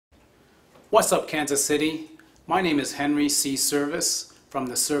What's up, Kansas City? My name is Henry C. Service from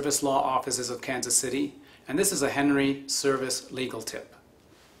the Service Law Offices of Kansas City, and this is a Henry Service legal tip.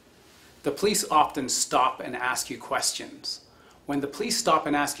 The police often stop and ask you questions. When the police stop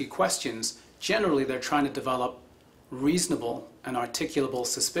and ask you questions, generally they're trying to develop reasonable and articulable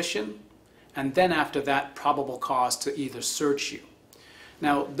suspicion, and then after that, probable cause to either search you.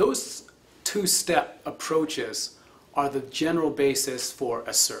 Now, those two-step approaches are the general basis for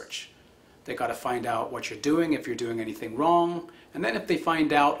a search. They got to find out what you're doing, if you're doing anything wrong, and then if they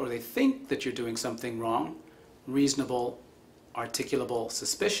find out or they think that you're doing something wrong, reasonable, articulable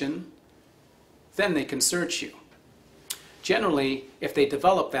suspicion, then they can search you. Generally, if they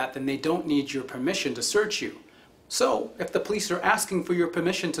develop that, then they don't need your permission to search you. So, if the police are asking for your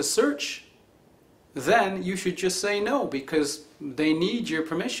permission to search, then you should just say no, because they need your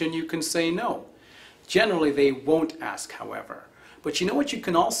permission. You can say no. Generally, they won't ask, however. But you know what you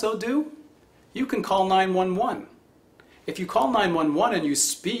can also do? You can call 911. If you call 911 and you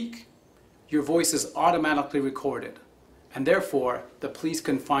speak, your voice is automatically recorded. And therefore, the police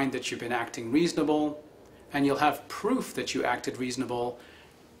can find that you've been acting reasonable, and you'll have proof that you acted reasonable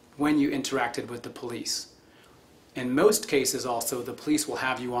when you interacted with the police. In most cases also, the police will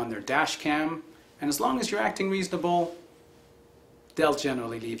have you on their dash cam, and as long as you're acting reasonable, they'll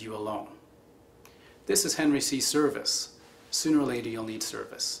generally leave you alone. This is Henry C. Service. Sooner or later, you'll need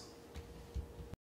service.